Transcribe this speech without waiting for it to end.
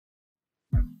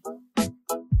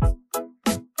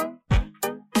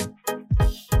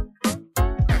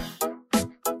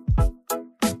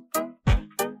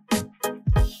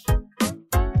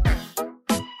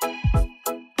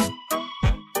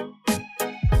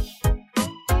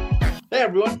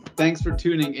everyone. Thanks for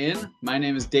tuning in. My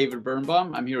name is David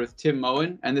Birnbaum. I'm here with Tim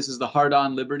Moen, and this is the Hard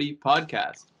On Liberty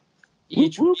podcast.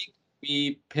 Each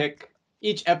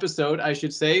episode, I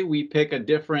should say, we pick a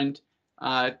different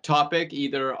topic,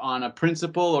 either on a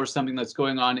principle or something that's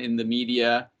going on in the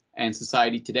media and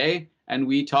society today, and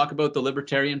we talk about the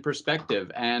libertarian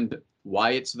perspective and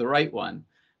why it's the right one.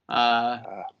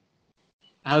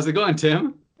 How's it going,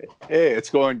 Tim? Hey, it's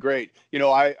going great. You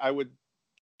know, I would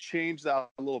change that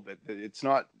a little bit. It's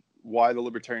not why the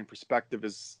libertarian perspective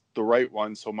is the right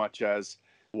one so much as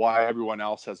why everyone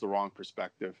else has the wrong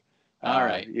perspective. All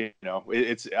right. You know,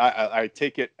 I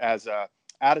take it as a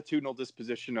attitudinal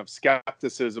disposition of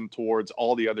skepticism towards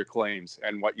all the other claims,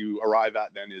 and what you arrive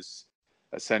at then is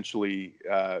essentially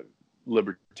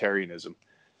libertarianism.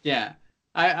 Yeah,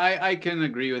 I can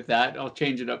agree with that. I'll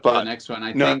change it up to the next one.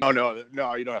 No,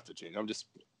 you don't have to change. I'm just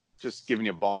giving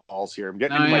you balls here. I'm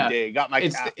getting into my day. Got my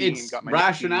caffeine. Got my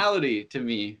rationality to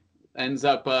me ends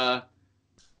up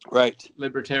right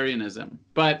libertarianism.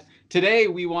 But today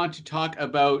we want to talk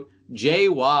about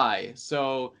JY.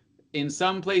 So in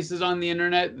some places on the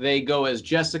internet, they go as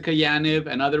Jessica Yaniv,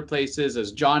 and other places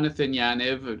as Jonathan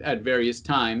Yaniv at various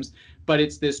times. But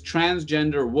it's this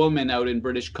transgender woman out in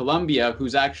British Columbia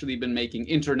who's actually been making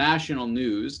international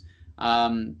news.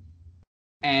 And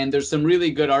there's some really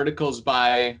good articles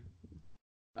by,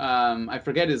 I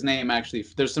forget his name actually.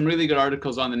 There's some really good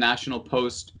articles on the National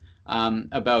Post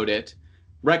about it.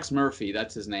 Rex Murphy,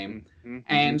 that's his name. Mm-hmm.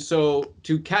 And so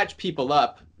to catch people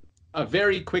up, a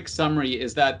very quick summary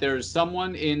is that there's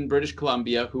someone in British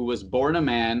Columbia who was born a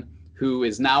man, who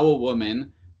is now a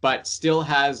woman, but still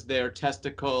has their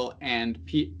testicles and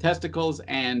penis.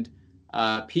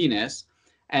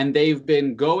 And they've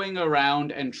been going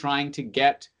around and trying to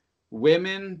get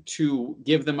women to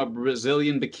give them a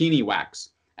Brazilian bikini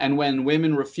wax. And when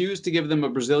women refuse to give them a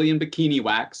Brazilian bikini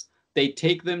wax, they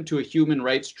take them to a human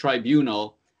rights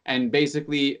tribunal and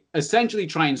essentially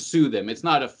try and sue them. It's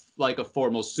not a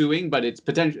formal suing, but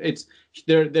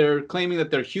they're claiming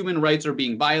that their human rights are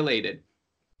being violated.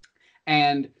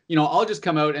 And, you know, I'll just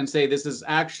come out and say this is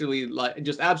actually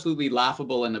just absolutely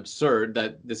laughable and absurd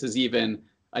that this is even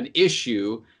an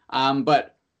issue.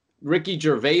 But Ricky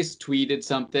Gervais tweeted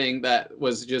something that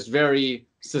was just very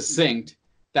succinct,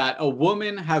 that a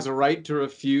woman has a right to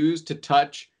refuse to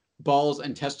touch balls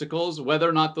and testicles, whether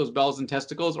or not those balls and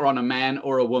testicles are on a man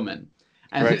or a woman.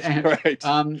 And, right.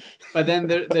 But then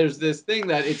there's this thing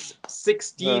that it's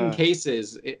 16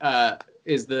 cases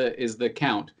is the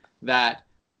count that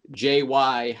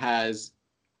JY has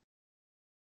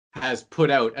put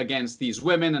out against these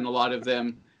women, and a lot of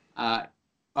them are.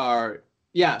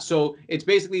 So it's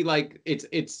basically like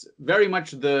it's very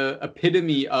much the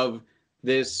epitome of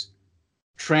this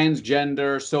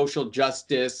transgender social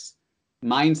justice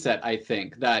mindset. I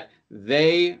think that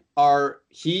he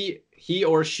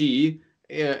or she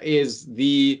is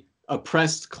the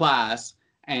oppressed class,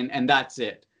 and that's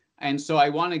it. And so I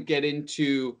want to get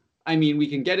into, we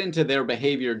can get into their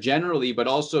behavior generally, but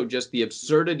also just the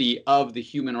absurdity of the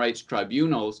human rights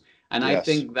tribunals. And yes. I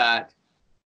think that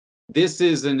this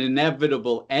is an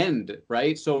inevitable end,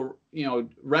 right? So, you know,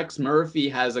 Rex Murphy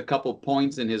has a couple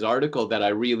points in his article that I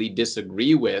really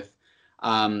disagree with,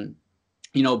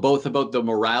 both about the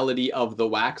morality of the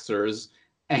waxers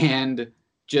and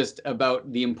just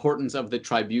about the importance of the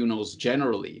tribunals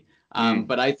generally.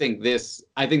 But I think the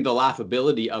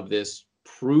laughability of this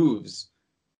proves,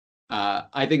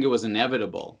 I think it was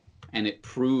inevitable, and it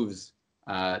proves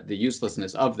the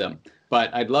uselessness of them.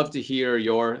 But I'd love to hear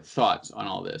your thoughts on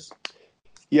all this.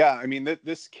 Yeah, I mean,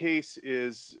 this case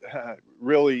is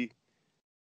really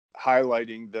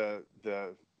highlighting the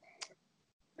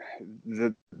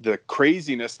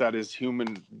craziness that is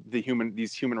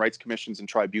these human rights commissions and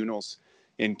tribunals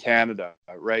in Canada,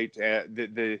 right?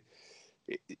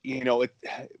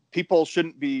 People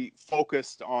shouldn't be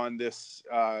focused on this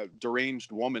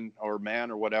deranged woman or man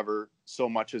or whatever so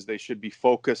much as they should be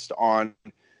focused on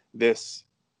this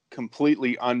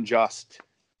completely unjust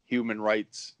human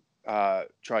rights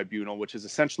tribunal, which is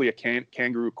essentially a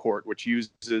kangaroo court, which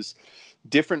uses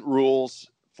different rules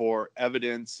for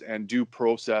evidence and due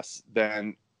process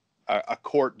than a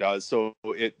court does. So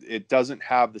it doesn't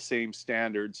have the same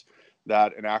standards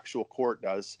that an actual court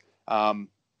does.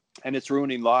 And it's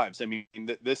ruining lives. I mean,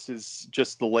 this is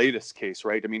just the latest case,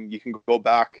 right? I mean, you can go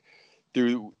back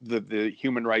through the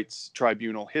human rights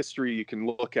tribunal history. You can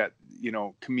look at,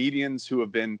 comedians who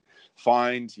have been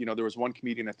fined. There was one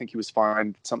comedian, I think he was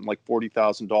fined something like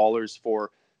 $40,000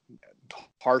 for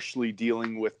harshly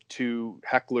dealing with two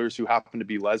hecklers who happened to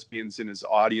be lesbians in his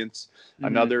audience. Mm-hmm.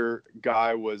 Another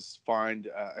guy was fined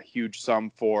a huge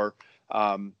sum for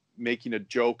making a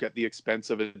joke at the expense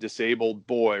of a disabled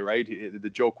boy, right? The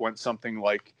joke went something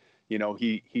like,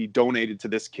 he donated to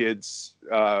this kid's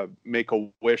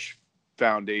Make-A-Wish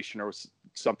Foundation or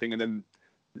something, and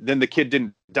then the kid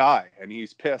didn't die, and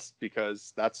he's pissed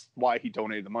because that's why he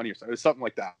donated the money or something. It was something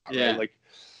like that, right? Like,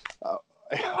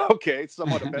 okay, it's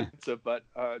somewhat offensive, but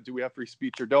do we have free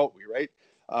speech or don't we, right?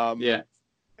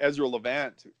 Ezra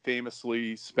Levant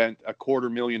famously spent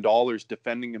 $250,000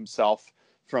 defending himself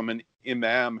from an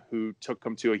imam who took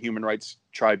him to a human rights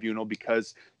tribunal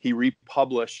because he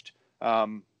republished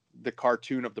the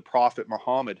cartoon of the Prophet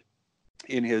Muhammad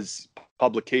in his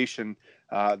publication,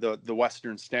 the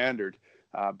Western Standard,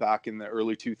 back in the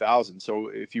early 2000s. So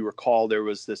if you recall, there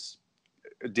was this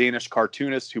Danish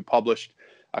cartoonist who published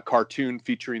a cartoon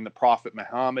featuring the Prophet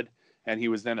Muhammad, and he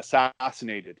was then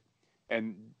assassinated.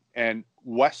 And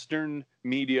Western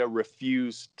media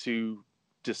refused to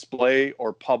display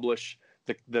or publish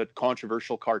the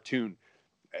controversial cartoon.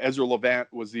 Ezra Levant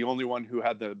was the only one who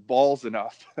had the balls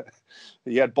enough.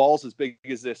 He had balls as big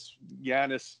as this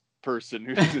Yanis person.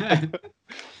 He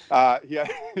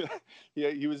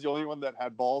was the only one that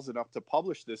had balls enough to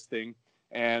publish this thing,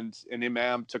 and an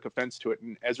imam took offense to it.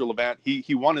 And Ezra Levant,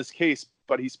 he won his case,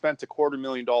 but he spent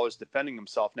 $250,000 defending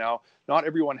himself. Now, not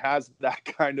everyone has that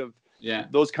kind of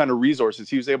those kind of resources.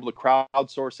 He was able to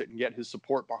crowdsource it and get his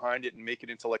support behind it and make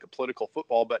it into like a political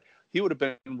football, but he would have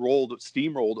been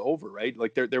steamrolled over, right?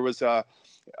 Like there was a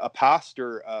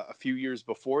pastor a few years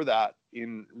before that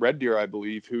in Red Deer, I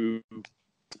believe, who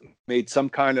made some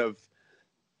kind of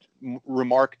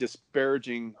remark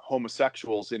disparaging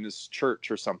homosexuals in his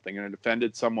church or something, and it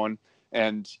offended someone,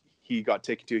 and he got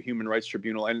taken to a human rights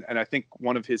tribunal. And I think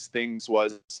one of his things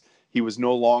was he was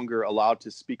no longer allowed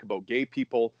to speak about gay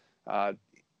people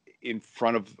in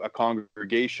front of a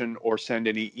congregation or send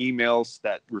any emails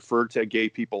that referred to gay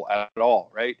people at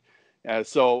all, right?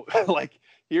 So like,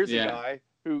 here's a guy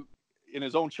who in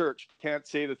his own church can't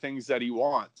say the things that he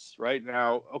wants right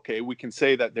now. Okay, we can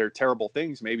say that they're terrible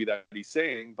things maybe that he's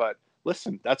saying, but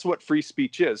listen, that's what free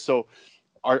speech is. So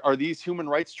are these human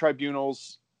rights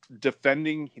tribunals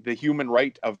defending the human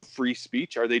right of free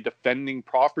speech? Are they defending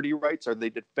property rights? Are they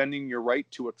defending your right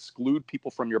to exclude people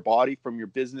from your body, from your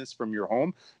business, from your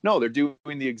home? No, they're doing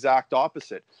the exact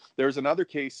opposite. There's another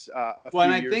case a few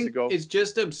years ago. It's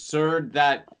just absurd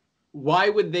that why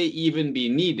would they even be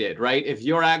needed, right? If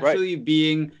you're actually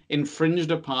being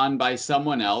infringed upon by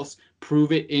someone else,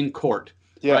 prove it in court,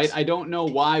 right? I don't know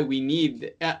why we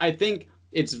need. I think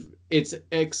it's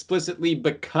explicitly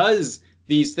because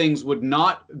these things would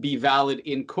not be valid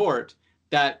in court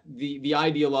that the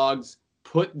ideologues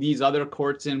put these other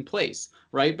courts in place,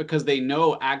 right? Because they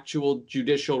know actual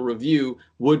judicial review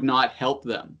would not help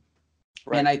them.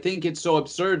 And I think it's so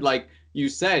absurd, like you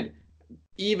said,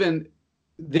 even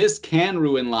this can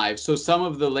ruin lives. So some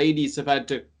of the ladies have had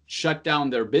to shut down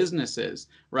their businesses,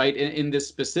 right, in this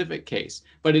specific case.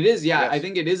 But it is, I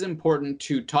think it is important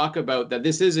to talk about that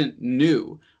this isn't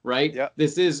new, right?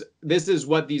 This is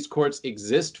what these courts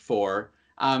exist for.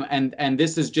 And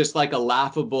this is just like a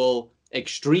laughable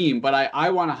extreme. But I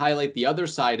want to highlight the other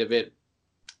side of it,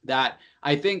 that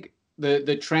I think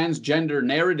the transgender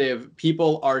narrative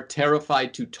people are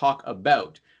terrified to talk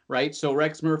about. Right. So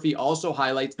Rex Murphy also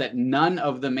highlights that none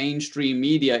of the mainstream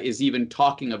media is even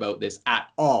talking about this at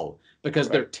all because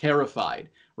they're terrified.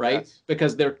 Right.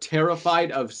 Because they're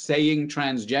terrified of saying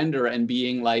transgender and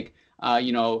being like,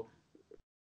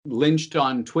 lynched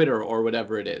on Twitter or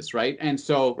whatever it is. Right. And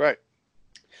so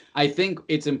I think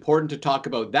it's important to talk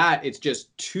about that. It's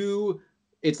just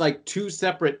it's like two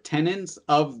separate tenets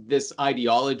of this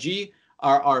ideology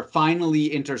are finally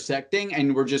intersecting,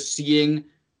 and we're just seeing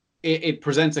it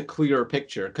presents a clearer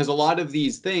picture, because a lot of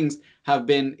these things have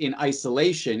been in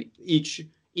isolation, each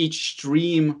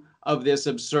stream of this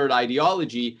absurd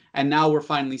ideology, and now we're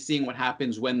finally seeing what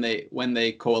happens when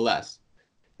they coalesce.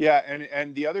 Yeah,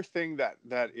 and the other thing that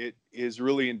it is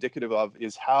really indicative of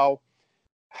is how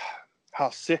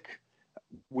sick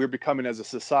we're becoming as a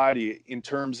society in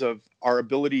terms of our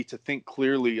ability to think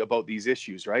clearly about these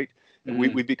issues, right? And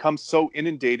we've become so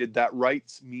inundated that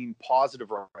rights mean positive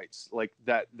rights, like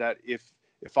that if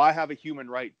I have a human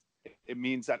right, it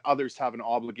means that others have an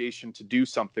obligation to do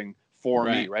something for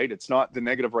me, right? It's not the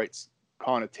negative rights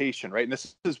connotation, right? And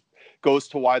this goes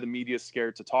to why the media is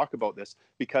scared to talk about this,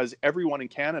 because everyone in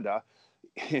Canada,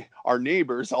 our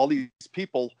neighbors, all these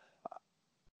people,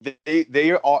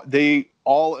 they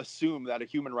all assume that a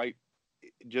human right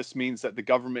just means that the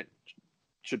government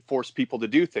should force people to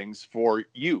do things for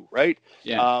you, right?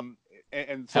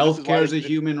 And so healthcare is a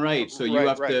human right, so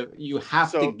you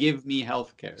have to give me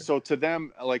healthcare. So to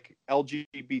them, like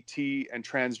LGBT and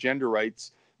transgender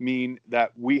rights mean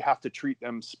that we have to treat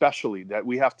them specially, that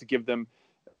we have to give them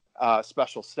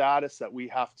special status, that we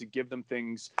have to give them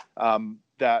things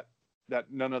that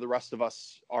none of the rest of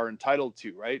us are entitled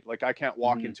to, right? Like I can't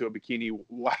walk into a bikini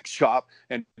wax shop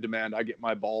and demand I get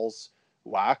my balls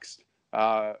waxed.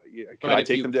 Could But I if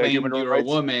take you them to human claimed you're a rights?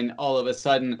 woman, all of a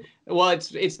sudden, well,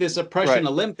 it's this oppression Right,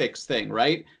 Olympics thing,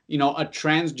 right? You know, a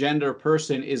transgender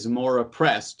person is more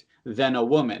oppressed than a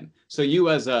woman. So you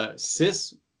as a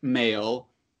cis male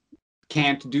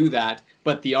can't do that.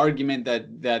 But the argument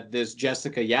that this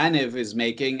Jessica Yaniv is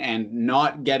making and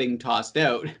not getting tossed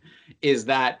out is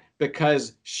that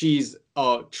because she's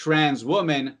a trans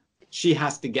woman, she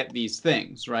has to get these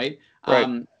things, right?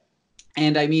 right,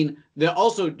 And I mean,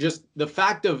 also just the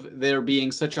fact of there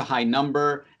being such a high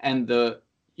number and the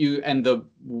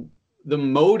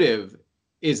motive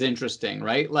is interesting,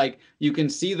 right? Like you can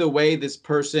see the way this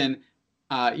person,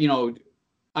 you know,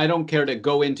 I don't care to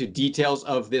go into details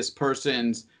of this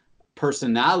person's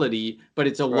personality, but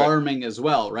it's right, alarming as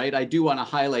well, right? I do want to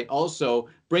highlight also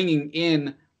bringing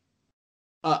in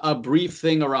a brief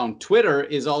thing around Twitter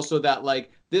is also that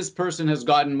like this person has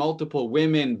gotten multiple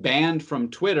women banned from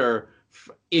Twitter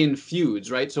in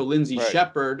feuds, right? So Lindsay right,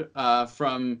 Shepherd,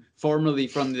 from formerly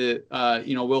from the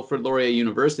Wilfrid Laurier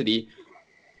University,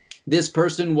 this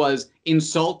person was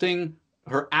insulting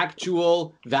her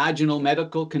actual vaginal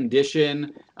medical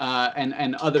condition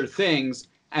and other things,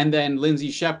 and then Lindsay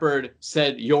Shepherd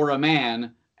said you're a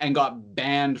man and got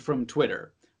banned from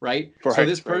Twitter, right? So right,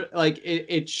 this right,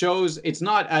 it shows it's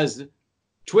not as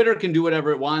Twitter can do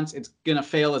whatever it wants. It's going to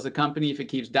fail as a company if it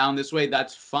keeps down this way.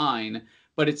 That's fine.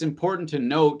 But it's important to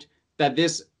note that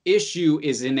this issue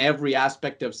is in every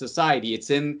aspect of society. It's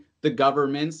in the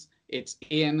governments, it's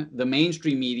in the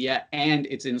mainstream media, and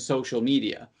it's in social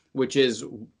media, which is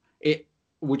it,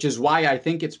 which is why I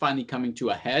think it's finally coming to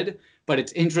a head. But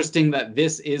it's interesting that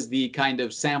this is the kind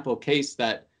of sample case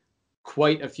that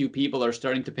quite a few people are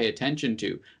starting to pay attention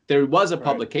to. There was a right,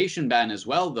 publication ban as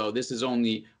well, though. This has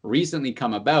only recently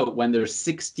come about when there's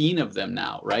 16 of them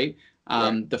now, right?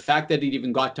 right. The fact that it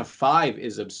even got to 5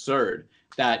 is absurd.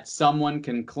 That someone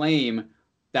can claim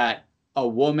that a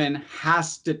woman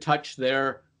has to touch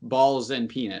their balls and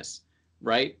penis,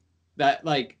 right? That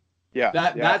like Yeah,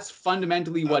 yeah. that's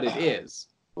fundamentally what it is.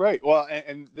 Right. Well,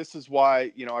 and this is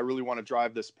why, I really want to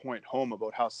drive this point home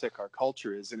about how sick our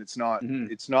culture is. And Mm-hmm.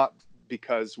 it's not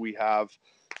because we have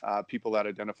people that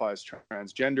identify as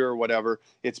transgender or whatever.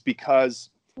 It's because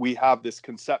we have this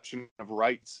conception of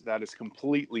rights that is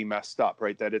completely messed up,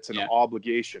 right? That it's an Yeah,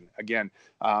 obligation. Again,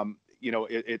 a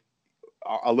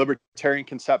libertarian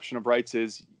conception of rights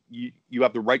is you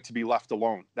have the right to be left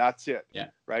alone. That's it. yeah.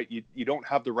 Right. You don't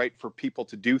have the right for people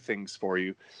to do things for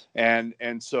you. And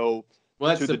so, Well,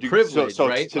 that's to the the privilege,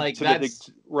 right? Like to the that's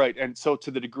right, and so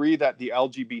to the degree that the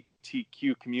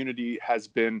LGBTQ community has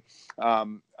been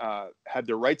had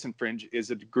their rights infringed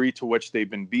is a degree to which they've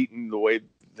been beaten. The way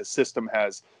the system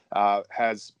has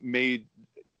made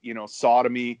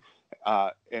sodomy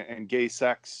and gay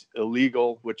sex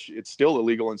illegal, which it's still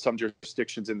illegal in some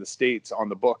jurisdictions in the states on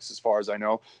the books, as far as I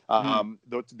know.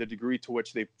 The degree to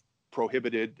which they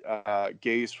prohibited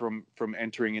gays from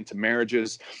entering into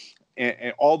marriages.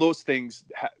 And all those things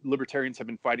libertarians have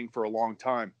been fighting for a long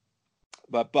time,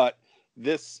 but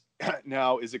this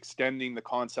now is extending the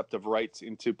concept of rights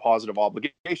into positive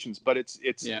obligations. But it's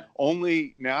yeah.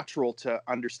 only natural to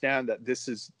understand that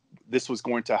this was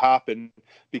going to happen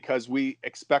because we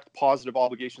expect positive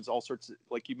obligations. All sorts of,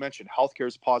 like you mentioned, healthcare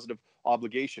is a positive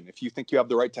obligation. If you think you have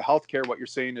the right to healthcare, what you're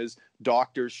saying is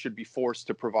doctors should be forced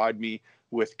to provide me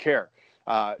with care,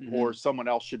 or someone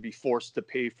else should be forced to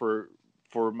pay for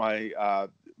my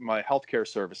my healthcare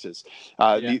services.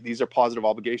 Yeah. These are positive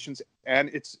obligations, and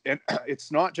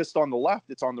it's not just on the left;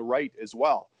 it's on the right as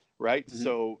well, right?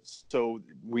 Mm-hmm. So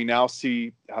we now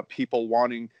see people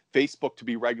wanting Facebook to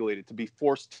be regulated, to be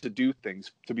forced to do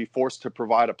things, to be forced to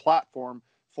provide a platform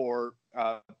for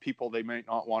people they might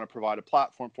not want to provide a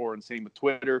platform for, and same with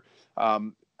Twitter.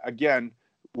 Again,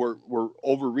 we're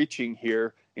overreaching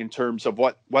here in terms of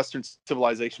what Western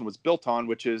civilization was built on,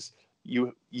 which is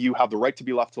you have the right to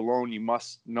be left alone. You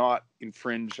must not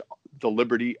infringe the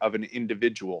liberty of an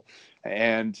individual.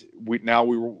 And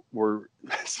we're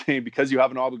saying, because you have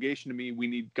an obligation to me, we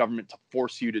need government to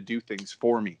force you to do things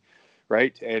for me,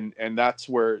 right? And that's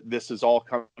where this is all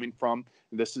coming from.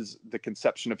 This is the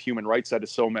conception of human rights that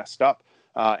is so messed up.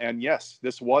 And yes,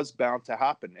 this was bound to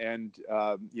happen. And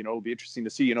it'll be interesting to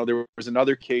see. There was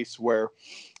another case where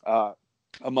a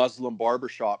Muslim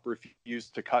barbershop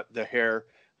refused to cut the hair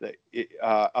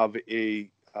of a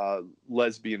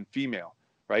lesbian female,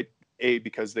 right? A,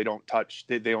 because they don't touch,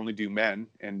 they only do men,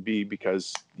 and B,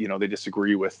 because, they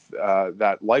disagree with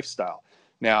that lifestyle.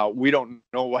 Now, we don't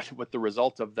know what the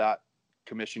result of that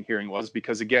commission hearing was,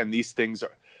 because again, these things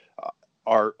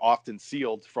are often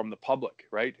sealed from the public,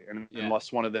 right? And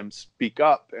unless one of them speak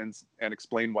up and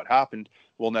explain what happened,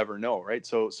 we'll never know, right?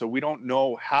 So we don't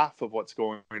know half of what's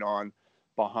going on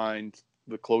behind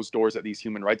the closed doors at these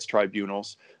human rights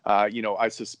tribunals. I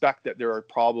suspect that there are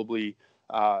probably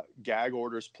gag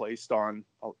orders placed on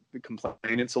the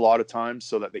complainants a lot of times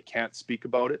so that they can't speak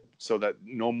about it, so that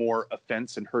no more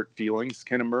offense and hurt feelings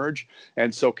can emerge.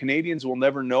 And so Canadians will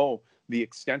never know the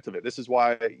extent of it. This is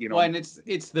why, Well, and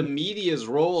it's the media's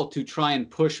role to try and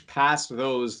push past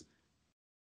those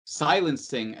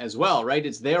silencing as well, right?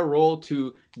 It's their role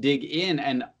to dig in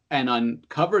and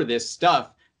uncover this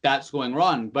stuff that's going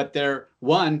wrong. But they're,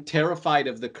 one, terrified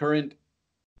of the current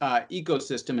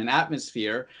ecosystem and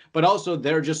atmosphere, but also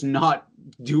they're just not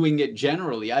doing it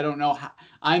generally. I don't know how,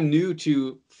 I'm new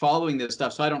to following this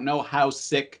stuff, so I don't know how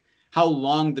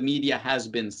long the media has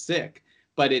been sick,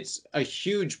 but it's a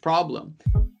huge problem.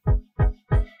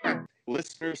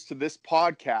 Listeners to this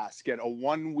podcast get a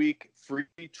 1-week free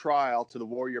trial to the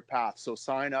Warrior Path. So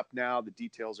sign up now. The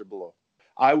details are below.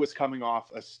 I was coming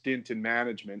off a stint in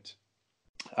management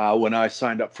when I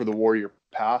signed up for the Warrior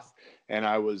Path, and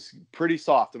I was pretty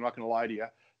soft. I'm not going to lie to you,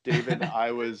 David.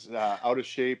 I was out of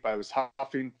shape. I was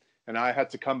huffing, and I had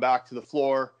to come back to the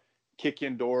floor, kick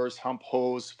indoors, hump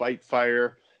hose, fight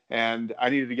fire, and I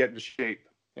needed to get into shape.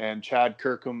 And Chad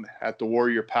Kirkham at the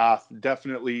Warrior Path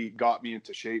definitely got me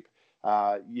into shape.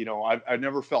 I've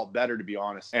never felt better, to be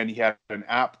honest. And he had an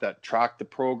app that tracked the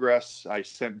progress. I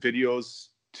sent videos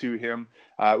to him.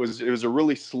 It was a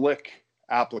really slick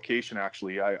application,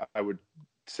 actually. I would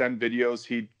send videos.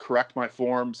 He'd correct my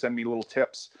form, send me little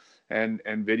tips and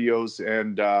videos.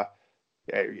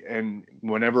 And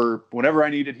whenever I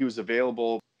needed, he was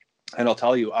available. And I'll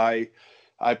tell you, I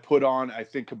put on, I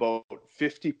think, about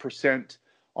 50%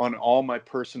 on all my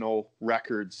personal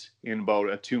records in about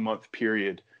a 2-month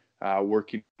period.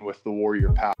 Working with the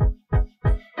Warrior Path.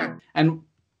 And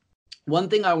one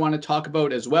thing I want to talk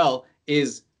about as well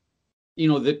is,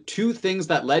 the two things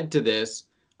that led to this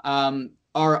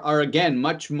are again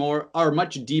much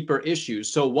deeper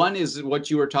issues. So one is what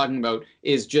you were talking about,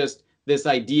 is just this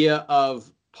idea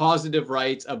of positive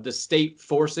rights, of the state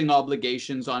forcing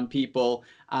obligations on people,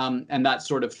 and that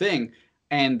sort of thing.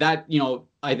 And that,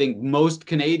 I think most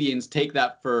Canadians take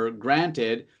that for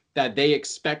granted, that they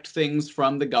expect things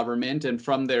from the government and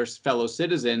from their fellow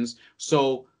citizens.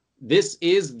 So this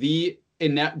is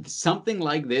something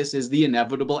like this is the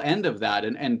inevitable end of that.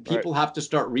 And people have to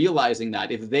start realizing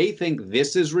that if they think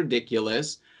this is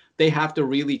ridiculous, they have to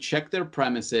really check their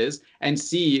premises and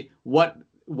see what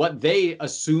they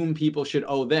assume people should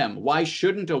owe them. Why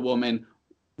shouldn't a woman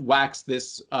wax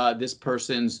this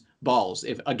person's balls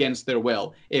if against their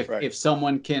will? If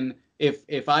someone can,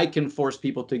 if I can force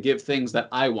people to give things that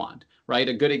I want, right?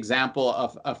 A good example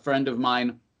of a friend of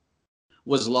mine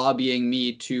was lobbying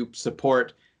me to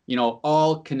support,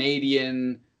 all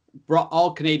Canadian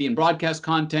broadcast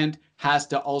content has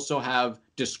to also have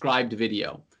described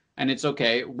video. And it's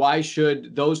okay. Why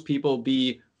should those people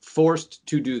be forced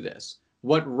to do this?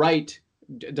 What right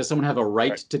does someone have a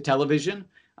right to television?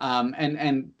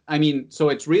 And I mean, so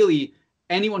it's really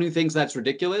anyone who thinks that's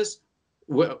ridiculous,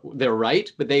 they're right,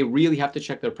 but they really have to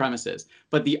check their premises.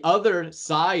 But the other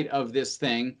side of this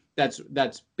thing that's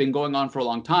been going on for a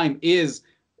long time is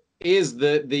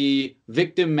the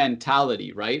victim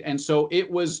mentality, right? And so it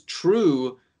was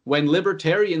true when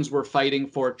libertarians were fighting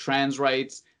for trans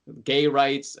rights, gay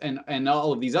rights, and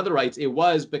all of these other rights. It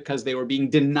was because they were being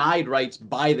denied rights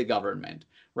by the government,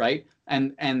 right?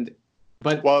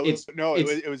 But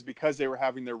it was because they were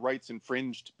having their rights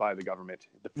infringed by the government.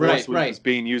 The force was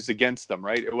being used against them,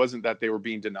 right? It wasn't that they were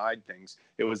being denied things.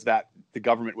 It was that the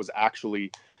government was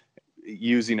actually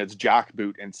using its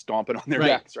jackboot and stomping on their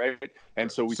necks, right?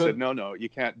 And so we said, no, you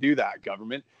can't do that,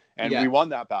 government. And we won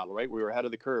that battle, right? We were ahead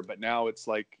of the curve. But now it's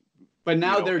like... But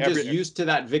now they're just used to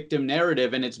that victim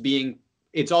narrative, and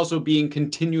it's also being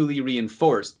continually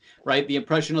reinforced, right? The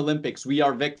Impression Olympics, we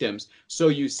are victims. So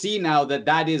you see now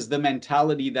that is the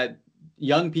mentality that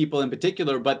young people in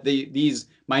particular, but these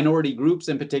minority groups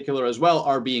in particular as well,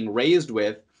 are being raised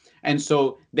with. And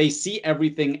so they see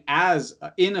everything as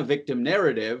in a victim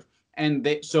narrative,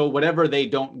 and so whatever they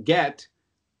don't get,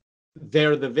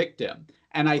 they're the victim.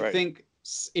 And I think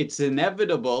it's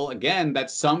inevitable, again, that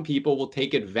some people will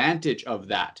take advantage of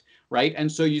that. Right.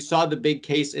 And so you saw the big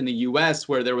case in the US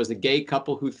where there was a gay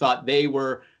couple who thought they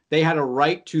had a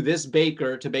right to this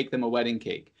baker to bake them a wedding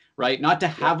cake. right? Not to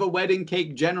have a wedding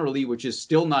cake generally, which is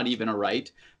still not even a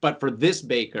right, but for this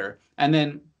baker. And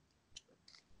then,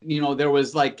 there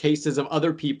was like cases of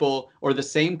other people or the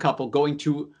same couple going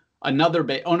to another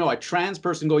a trans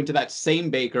person going to that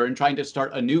same baker and trying to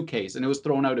start a new case, and it was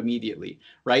thrown out immediately,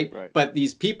 right? Right. But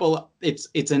these people,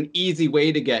 it's an easy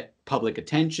way to get public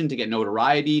attention, to get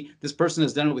notoriety. This person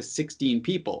has done it with 16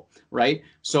 people, right?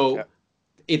 So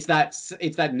it's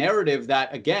that narrative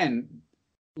that, again,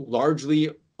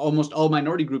 largely almost all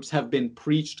minority groups have been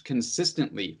preached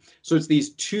consistently. So it's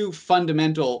these two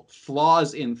fundamental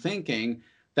flaws in thinking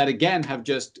that, again, have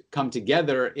just come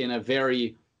together in a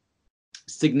very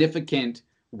significant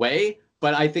way.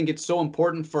 But I think it's so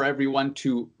important for everyone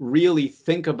to really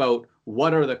think about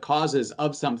what are the causes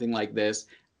of something like this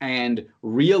and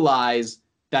realize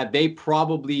that they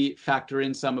probably factor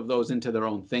in some of those into their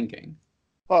own thinking.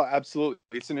 Oh, absolutely.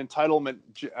 It's an entitlement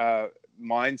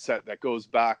mindset that goes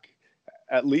back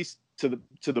at least to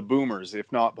the boomers,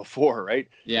 if not before, right?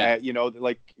 Yeah.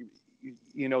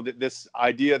 This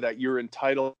idea that you're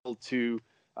entitled to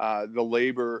the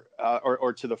labor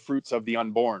or to the fruits of the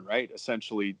unborn, right?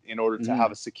 Essentially, in order to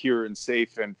have a secure and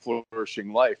safe and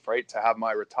flourishing life, right? To have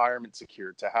my retirement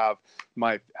secured, to have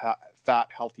my fat,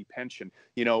 healthy pension.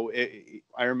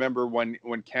 I remember when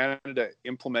Canada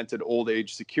implemented old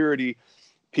age security,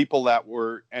 people that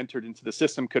were entered into the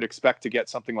system could expect to get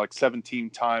something like 17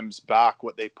 times back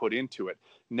what they put into it.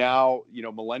 Now,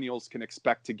 millennials can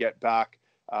expect to get back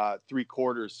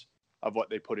 3/4 of what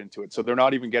they put into it. So they're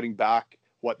not even getting back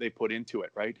what they put into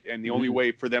it, right? And the only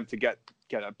way for them to get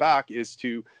it back is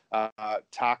to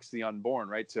tax the unborn,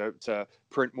 right? To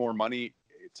print more money,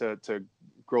 to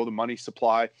grow the money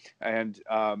supply, and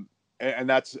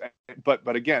that's.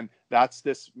 But again, that's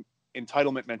this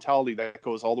entitlement mentality that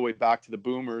goes all the way back to the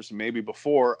boomers and maybe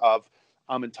before, of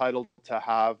I'm entitled to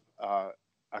have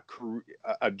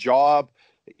a job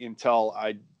until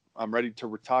I'm ready to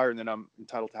retire, and then I'm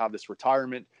entitled to have this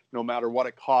retirement no matter what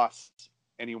it costs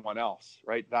anyone else,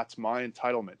 right? That's my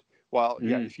entitlement. Well,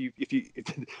 yeah,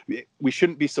 we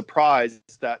shouldn't be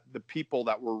surprised that the people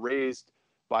that were raised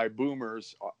by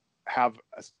boomers have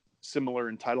a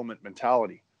similar entitlement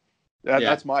mentality.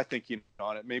 That's my thinking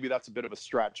on it. Maybe that's a bit of a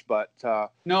stretch, but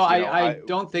no, I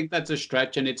don't think that's a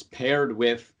stretch, and it's paired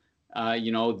with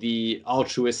the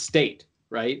altruist state,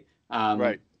 right?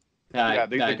 Right.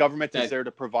 The government is there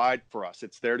to provide for us.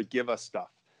 It's there to give us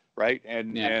stuff, right?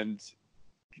 And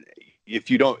if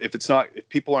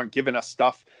people aren't giving us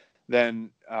stuff,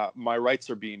 then my rights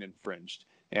are being infringed.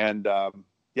 And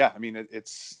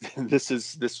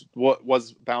this what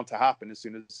was bound to happen as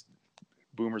soon as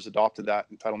boomers adopted that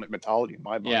entitlement mentality, in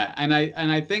my mind. Yeah, and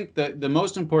I think the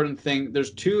most important thing,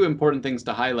 there's two important things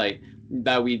to highlight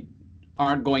that we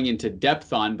aren't going into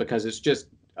depth on because it's just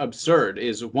absurd.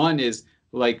 One is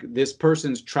like this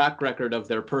person's track record of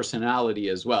their personality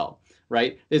as well,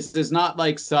 right? It's not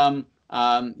like some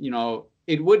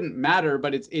it wouldn't matter,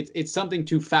 but it's something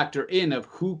to factor in of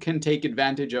who can take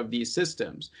advantage of these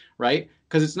systems, right?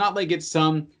 Because it's not like it's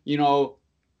some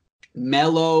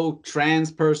mellow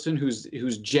trans person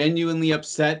who's genuinely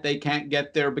upset they can't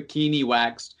get their bikini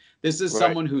waxed. This is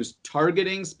someone who's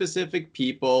targeting specific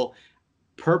people,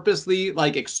 purposely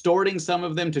like extorting some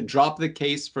of them to drop the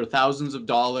case for thousands of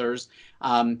dollars,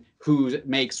 who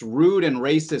makes rude and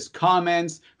racist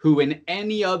comments, who in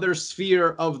any other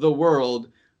sphere of the world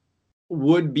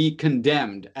would be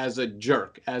condemned as a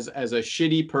jerk, as a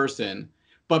shitty person.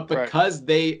 But because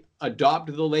they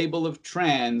adopt the label of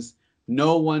trans,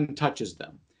 no one touches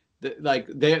them. Like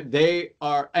they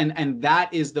are, and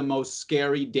that is the most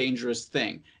scary, dangerous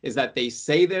thing, is that they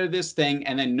say they're this thing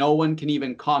and then no one can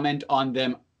even comment on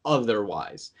them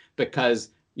otherwise, because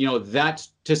that's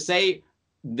to say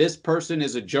this person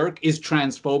is a jerk is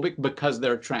transphobic because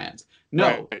they're trans.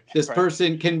 No, this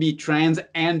person can be trans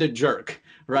and a jerk,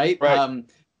 right?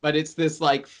 But it's this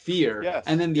like fear. Yes.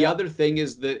 And then the other thing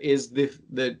is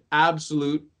the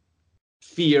absolute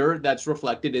fear that's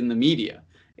reflected in the media,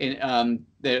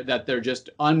 that they're just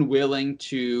unwilling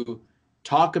to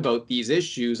talk about these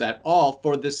issues at all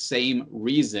for the same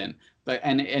reason.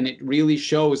 And it really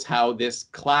shows how this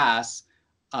class,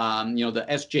 the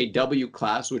SJW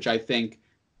class, which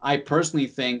I personally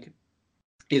think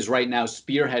is right now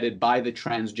spearheaded by the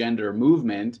transgender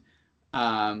movement,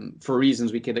 for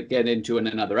reasons we could get into in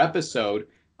another episode,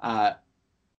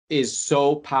 is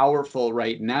so powerful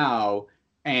right now,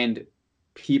 and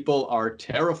people are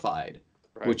terrified,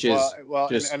 which is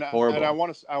just horrible. And I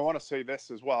want to say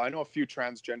this as well. I know a few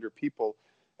transgender people,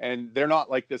 and they're not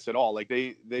like this at all. Like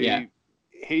they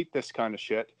hate this kind of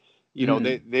shit.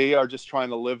 They are just trying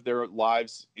to live their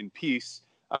lives in peace.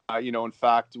 In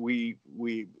fact,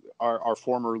 our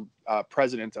former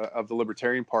president of the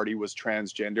Libertarian Party was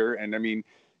transgender, and I mean,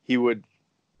 he would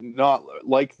not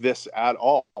like this at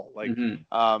all. Like,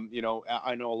 you know,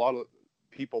 I know a lot of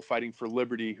people fighting for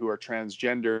liberty who are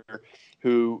transgender,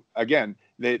 who, again,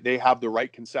 they have the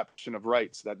right conception of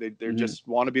rights, that they just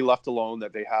want to be left alone,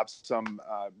 that they have some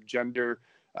gender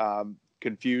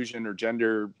confusion or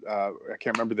gender, I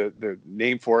can't remember the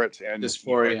name for it, and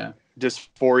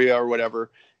dysphoria or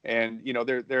whatever. And, you know,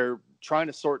 they're trying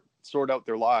to sort out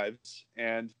their lives,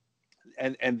 and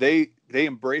they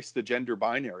embrace the gender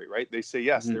binary, right? They say,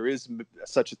 yes, there is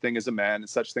such a thing as a man and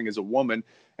such a thing as a woman.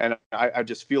 And I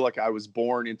just feel like I was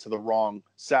born into the wrong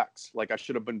sex. Like I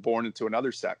should have been born into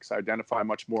another sex. I identify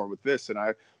much more with this, and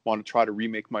I want to try to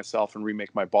remake myself and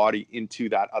remake my body into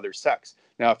that other sex.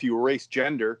 Now, if you erase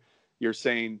gender, you're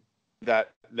saying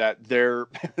that they're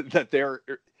that they're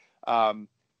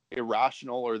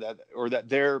irrational, or that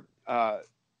they're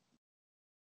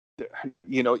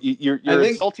you know, you're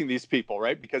insulting these people,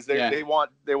 right? Because they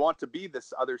want to be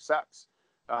this other sex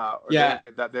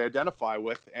that they identify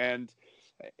with, and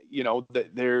you know,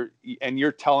 and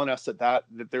you're telling us that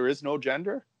there is no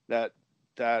gender, that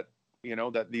you know,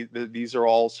 that these are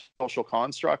all social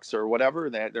constructs or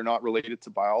whatever, that they're not related to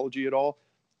biology at all.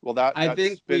 Well, I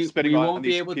think we won't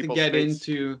be able to get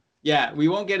into we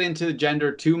won't get into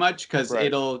gender too much, because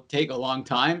it'll take a long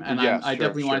time, and I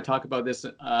definitely want to talk about this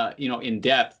you know, in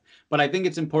depth. But I think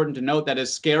it's important to note that,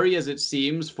 as scary as it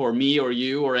seems for me or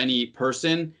you or any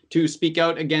person to speak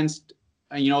out against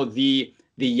you know, the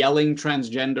yelling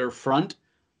transgender front,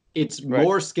 it's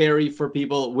more scary for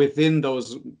people within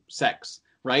those sects,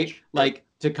 right? Like,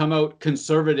 to come out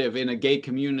conservative in a gay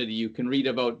community, you can read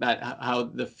about that, how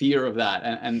the fear of that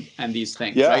and these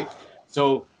things, right?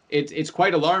 So it's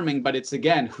quite alarming, but it's,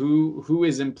 again, who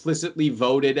is implicitly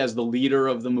voted as the leader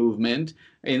of the movement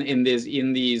in these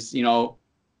you know,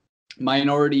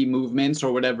 minority movements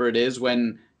or whatever it is,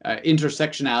 when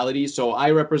intersectionality. So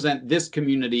I represent this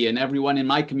community, and everyone in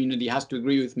my community has to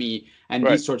agree with me, and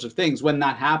these sorts of things. When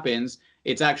that happens,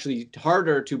 it's actually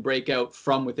harder to break out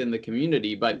from within the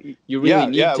community. But you really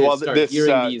need to start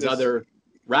hearing these other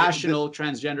rational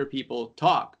transgender people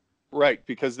talk. Right,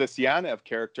 because this Yanev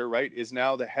character, right, is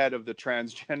now the head of the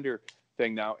transgender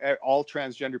thing. Now, all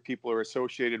transgender people are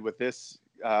associated with this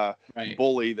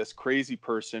bully, this crazy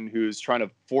person who's trying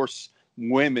to force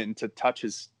women to touch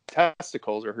his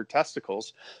testicles or her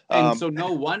testicles. And so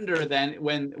no wonder then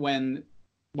when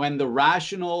the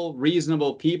rational,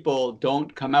 reasonable people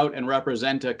don't come out and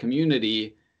represent a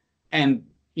community, and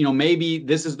you know, maybe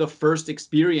this is the first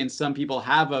experience some people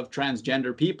have of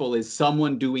transgender people, is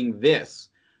someone doing this.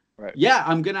 Yeah,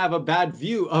 I'm going to have a bad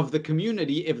view of the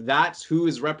community if that's who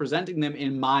is representing them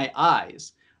in my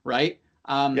eyes, right?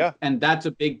 And that's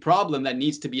a big problem that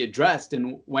needs to be addressed.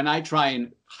 And when I try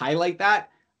and highlight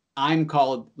that, I'm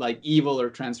called like evil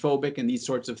or transphobic and these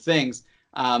sorts of things.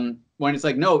 When it's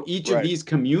like, no, each of these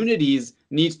communities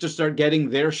needs to start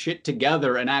getting their shit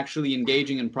together and actually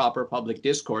engaging in proper public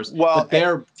discourse. But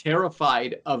they're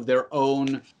terrified of their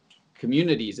own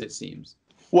communities, it seems.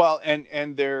 Well,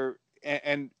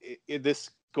 this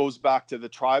goes back to the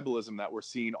tribalism that we're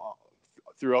seeing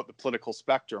throughout the political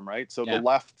spectrum, right? So the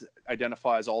left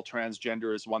identifies all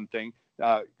transgender as one thing.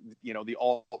 You know, the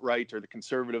alt-right or the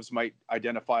conservatives might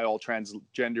identify all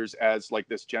transgenders as like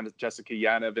this Jessica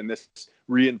Yanev, and this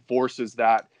reinforces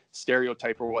that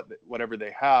stereotype or whatever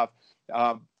they have.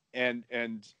 And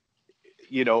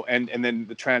you know, and then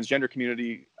the transgender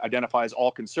community identifies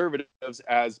all conservatives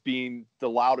as being the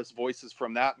loudest voices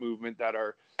from that movement, that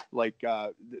are like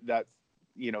that,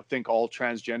 you know, think all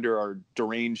transgender are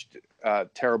deranged,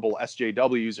 terrible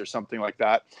SJWs or something like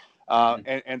that.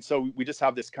 And so we just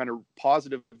have this kind of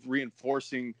positive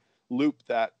reinforcing loop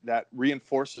that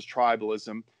reinforces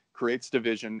tribalism, creates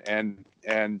division,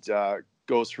 and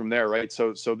goes from there, right?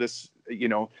 So this, you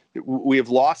know, we have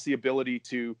lost the ability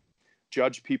to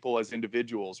judge people as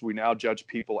individuals. We now judge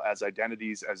people as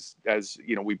identities, as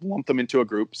you know, we've lumped them into a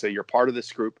group, say you're part of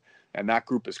this group, and that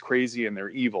group is crazy and they're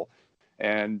evil.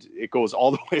 And it goes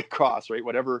all the way across, right?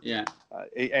 Whatever.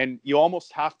 And you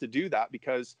almost have to do that,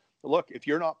 because look, if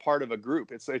you're not part of a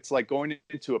group, it's like going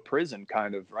into a prison,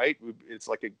 kind of, right? It's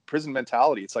like a prison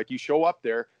mentality. It's like you show up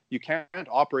there, you can't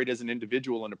operate as an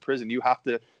individual in a prison. You have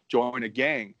to join a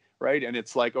gang, right? And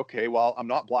it's like, okay, well, I'm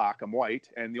not black, I'm white,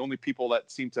 and the only people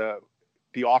that seem to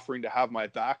be offering to have my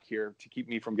back here to keep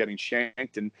me from getting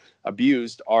shanked and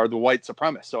abused are the white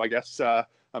supremacists. So I guess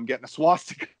I'm getting a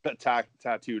swastika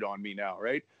tattooed on me now,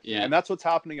 right? And that's what's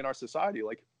happening in our society.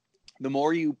 Like, the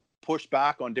more you push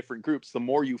back on different groups, the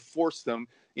more you force them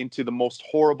into the most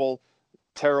horrible,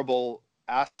 terrible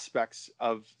aspects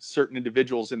of certain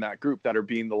individuals in that group that are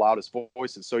being the loudest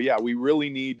voices. So yeah, we really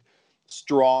need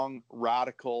strong,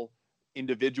 radical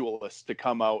individualists to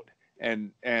come out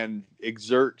and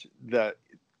exert the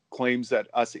claims that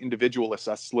us individualists,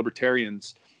 us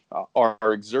libertarians, are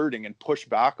exerting, and push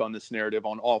back on this narrative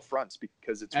on all fronts,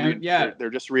 because they're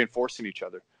just reinforcing each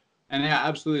other. And yeah,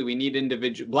 absolutely, we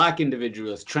need Black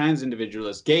individualists, trans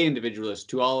individualists, gay individualists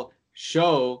to all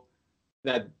show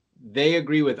that they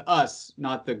agree with us,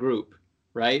 not the group,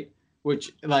 right?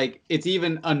 Which, like, it's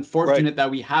even unfortunate Right.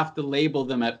 that we have to label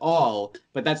them at all,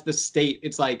 but that's the state.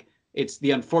 It's like, it's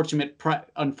the unfortunate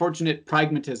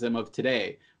pragmatism of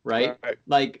today, right? Right.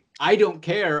 Like, I don't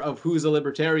care of who's a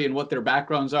libertarian, what their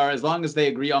backgrounds are, as long as they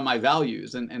agree on my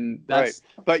values, and Right. that's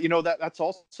But that's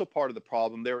also part of the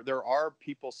problem. There are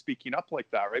people speaking up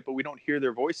like that, right? But we don't hear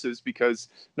their voices because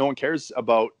no one cares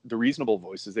about the reasonable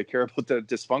voices. They care about the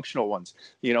dysfunctional ones.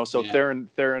 So yeah,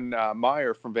 Theron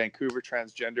Meyer from Vancouver,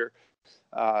 transgender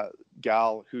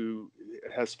gal who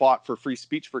has fought for free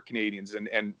speech for Canadians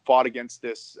and fought against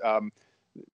this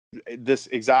this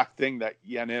exact thing that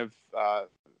Yaniv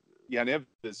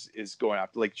is going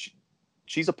after. Like,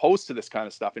 she's opposed to this kind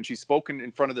of stuff, and she's spoken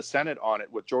in front of the Senate on it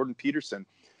with Jordan Peterson.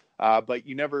 But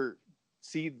you never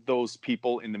see those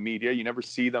people in the media. You never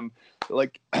see them.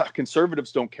 Like,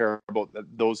 conservatives don't care about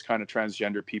those kind of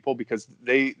transgender people because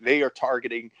they are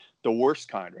targeting the worst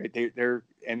kind, right?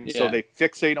 So they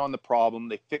fixate on the problem.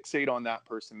 They fixate on that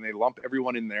person. They lump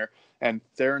everyone in there. And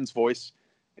Theron's voice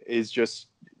is just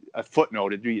a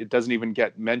footnote. It doesn't even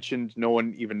get mentioned. No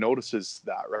one even notices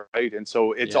that, right? And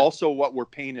so it's also what we're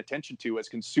paying attention to as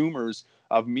consumers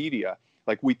of media.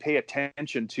 Like, we pay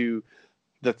attention to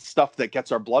the stuff that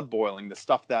gets our blood boiling, the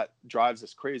stuff that drives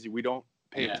us crazy. We don't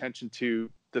pay attention to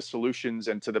the solutions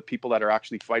and to the people that are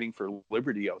actually fighting for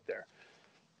liberty out there.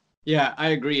 Yeah, I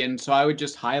agree. And so I would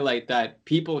just highlight that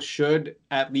people should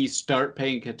at least start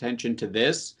paying attention to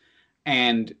this.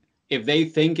 And if they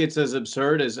think it's as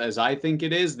absurd as I think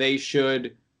it is, they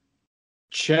should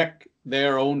check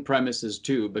their own premises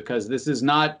too, because this is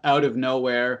not out of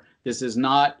nowhere. This is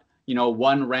not,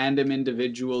 one random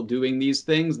individual doing these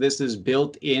things. This is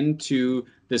built into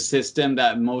the system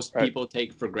that most people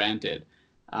take for granted.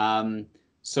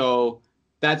 So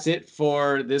that's it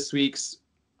for this week's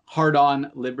Hard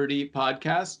on Liberty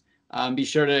podcast. Be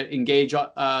sure to engage.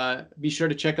 Be sure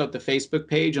to check out the Facebook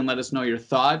page and let us know your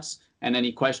thoughts and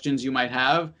any questions you might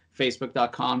have.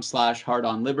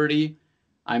 Facebook.com/hardonliberty.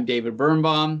 I'm David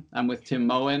Birnbaum. I'm with Tim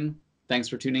Moen. Thanks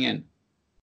for tuning in.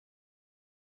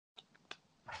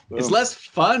 Boom. It's less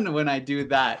fun when I do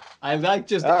that. I like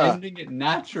just ending it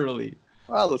naturally.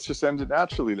 Well, let's just end it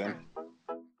naturally then.